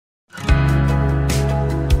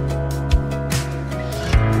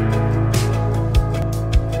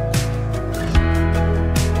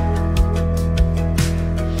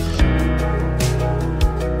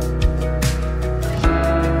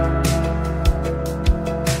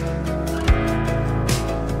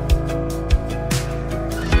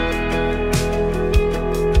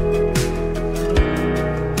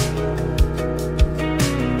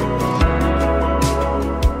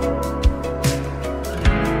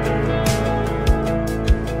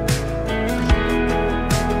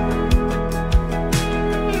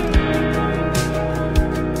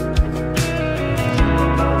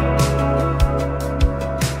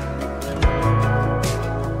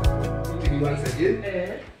once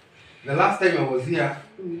again. The last time I was here,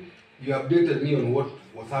 you updated me on what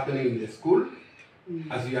was happening in the school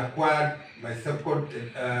as you acquired my second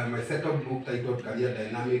book titled Career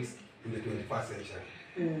Dynamics in the 21st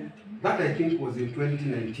Century. That I think was in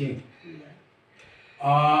 2019.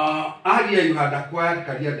 Earlier you had acquired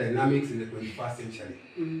Career Dynamics in the 21st Century.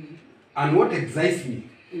 And what excites me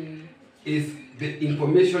is the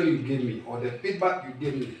information you gave me or the feedback you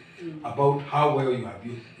gave me about how well you have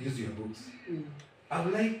used your books. I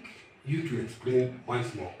would like you to explain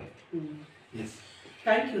once more. Yes.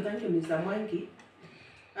 Thank you, Mr. Mwangi.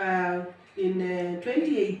 In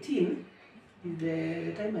 2018,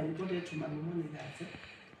 the time I reported to Magumoni Girls,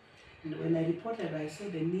 when I reported, I saw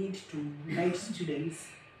the need to guide students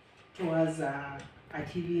towards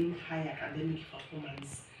achieving high academic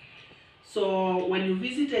performance. So when you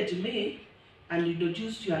visited me and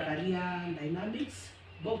introduced your Career Dynamics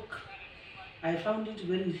book, I found it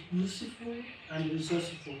very useful and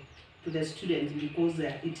resourceful to the students because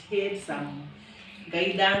it had some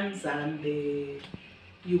guidance and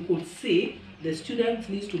you could see the students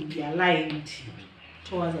need to be aligned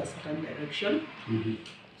towards a certain direction.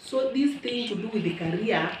 So this thing to do with the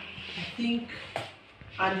career, I think,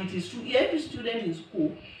 and it is true, every student in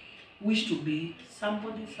school wish to be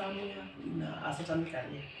somebody somewhere in a certain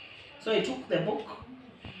career. So I took the book,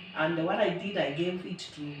 and what I did, I gave it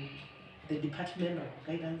to the Department of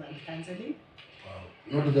Guidance and Counseling.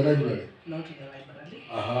 Not to the library? Not to the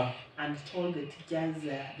library. And told the teachers,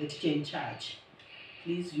 the teacher in charge,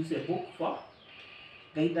 please use a book for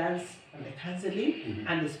guidance and the counseling,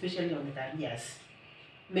 and especially on the careers.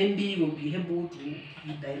 Maybe we'll be able to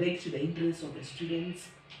direct the interests of the students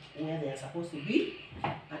where they are supposed to be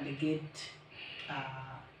and get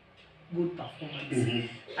good performance.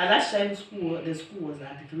 At that time, the school was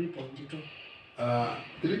at 3.2.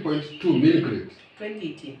 3.2 middle grade.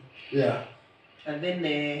 2018. Yeah. And then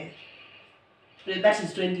that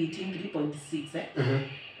is 2018, 3.6.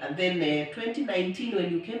 And then 2019,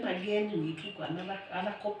 when you came again, we took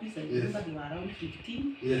other copies. I remember they were around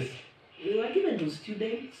 15. Yes. They were given to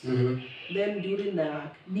students. Then during the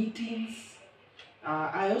meetings,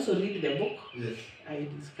 I also read the book. Yes. I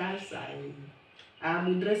discuss. I'm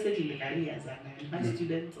interested in the careers, and I advise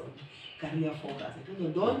students on career focus. I tell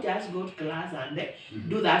them, don't just go to class and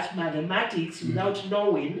do that mathematics without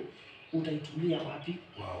knowing what I to me wapi.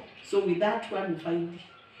 Wow. So with that one, we find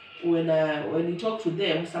when you talk to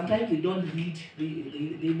them, sometimes they don't read.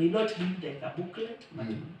 They may not read like a booklet, but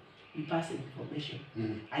we pass information.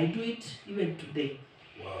 I do it even today.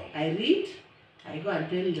 Wow. I read. I go and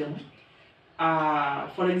tell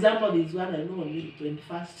them. For example, there's one I know only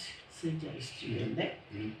 21st century student.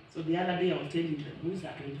 So the other day I was telling them who's a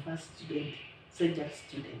 21st century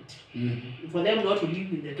student. For them not to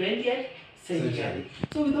live in the 20th century.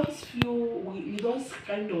 So with those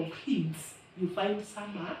kind of hints, you find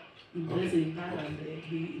some interested in that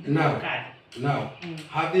and Now,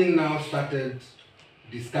 having now started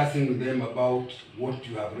discussing with them about what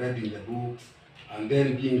you have read in the books and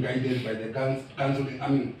then being guided by the guidance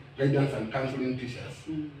and counseling teachers,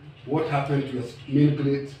 what happened to your middle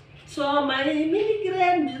grade? So my middle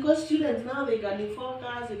grade, because students now they can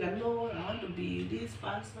focus, they can know I want to be this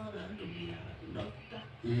person, I want to be a doctor.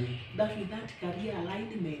 That with that career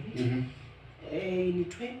alignment, in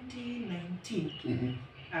 2019,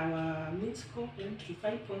 our mid score went to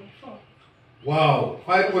 5.4. Wow,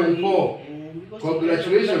 5.4.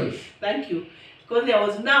 Congratulations. Thank you. Because there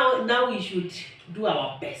was now we should do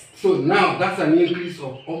our best. So now that's an increase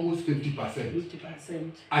of almost 50%.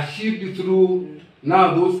 50%. Achieved through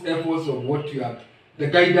now those efforts of what you have, the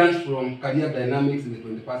guidance from Career Dynamics in the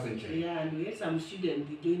 21st century. Yeah, and we had some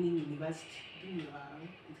students joining university. Is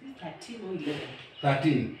it 13 or 11?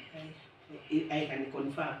 13. I can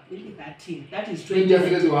confirm. Maybe 13. That is 20.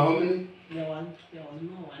 Previously there were how many? There was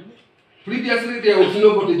no one. Previously there was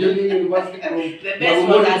nobody joining university from the best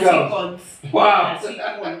was Girls. Wow.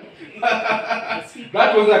 That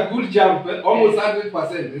was a good jump, almost 100%,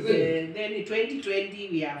 isn't it? Then in 2020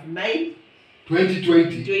 we have 9.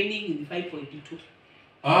 2020. Joining in 5.2.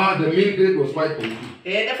 The middle grade was 5.2.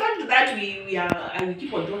 The fact that we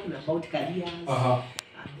keep on talking about careers.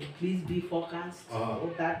 Please be focused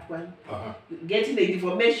on that one. Getting the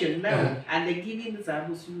information now and giving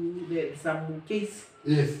some case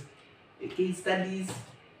studies.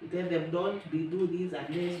 Tell them don't do this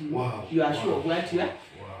unless you are sure of what you are.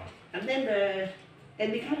 And then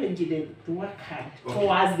encouraging them to work hard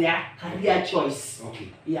towards their career choice. Okay.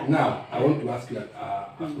 Yeah. Now I want to ask you a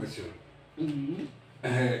question.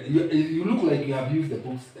 You look like you have used the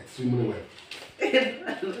books extremely well.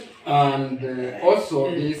 And also,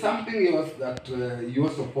 there is something else that you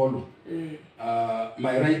also follow.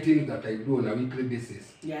 My writing that I do on a weekly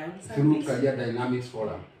basis through Career Dynamics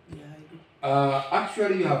Forum. Yeah, I do.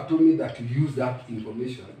 Actually, you have told me that you use that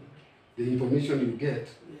information, the information you get,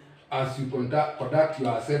 as you conduct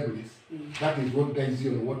your assemblies. That is what guides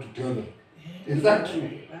you on what to tell them. Is that true?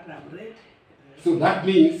 So that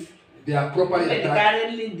means they are properly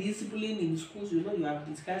currently discipline in schools. You know, you have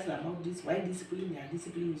discussed about this. Why discipline? They are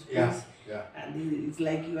discipline in schools. Yeah. And it's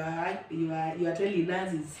like you are telling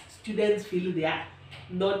us is students feel they are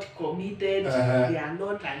not committed, they are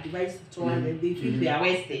not advised to and they feel they are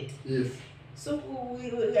wasted. Yes. So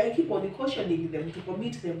I keep on cautioning them to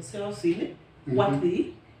commit themselves in what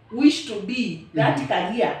they wish to be, that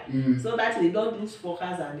career, so that they don't lose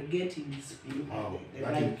focus and get in this field. Wow.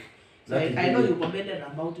 So I know you commented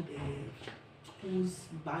about the schools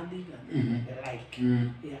banning and the like.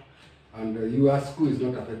 Yeah. And your school is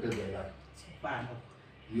not affected by that.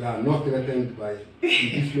 You are not threatened by the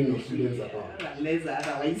discipline of students at all. Unless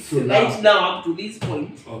otherwise. So right now up to this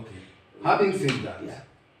point. Okay. Having said that,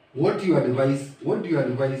 what do you advise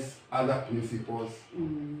other principals,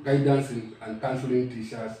 guidance and counseling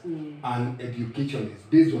teachers, and educationists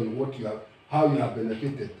based on what you have, how you have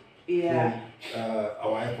benefited from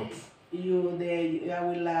our efforts? I will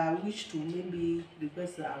wish to maybe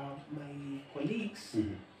request my colleagues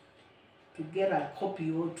to get a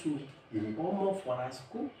copy or two or more for our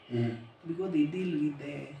school, because they deal with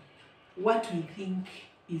what we think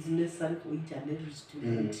is necessary for each and every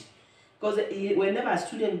student. Because whenever a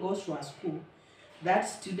student goes to a school, that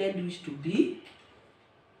student wishes to be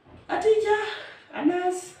a teacher, a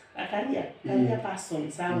nurse, a career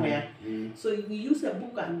person somewhere. So if we use a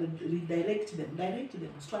book and direct them,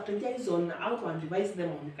 strategize on how to advise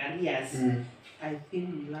them on careers, I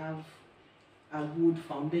think we'll have a good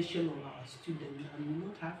foundation of our students and will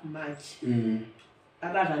not have much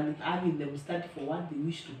other than having them study for what they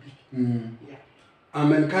wish to be.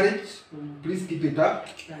 I'm encouraged. Please keep it up.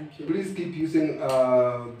 Thank you. Please keep using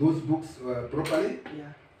those books properly.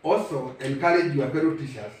 Also, encourage your fellow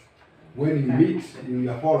teachers when you meet in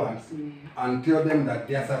your forums and tell them that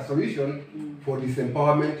there's a solution for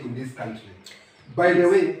disempowerment in this country. By the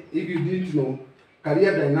way, if you didn't know,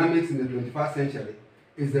 Career Dynamics in the 21st Century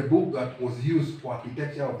is the book that was used for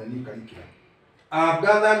architecture of the new curriculum. I've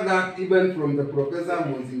gathered that even from the professor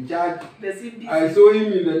who was in charge. I saw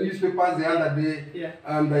him in the newspapers the other day,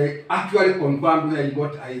 and I actually confirmed where he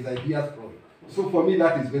got his ideas from. So for me,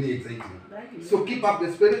 that is very exciting. So keep up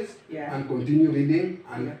the spirits and continue reading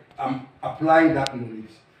and applying that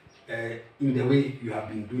knowledge in the way you have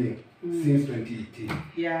been doing since 2018.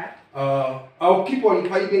 I'll keep on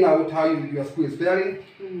finding out how your school is faring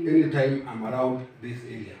anytime I'm around this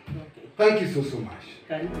area. Thank you so much.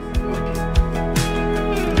 Thank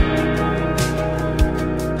you.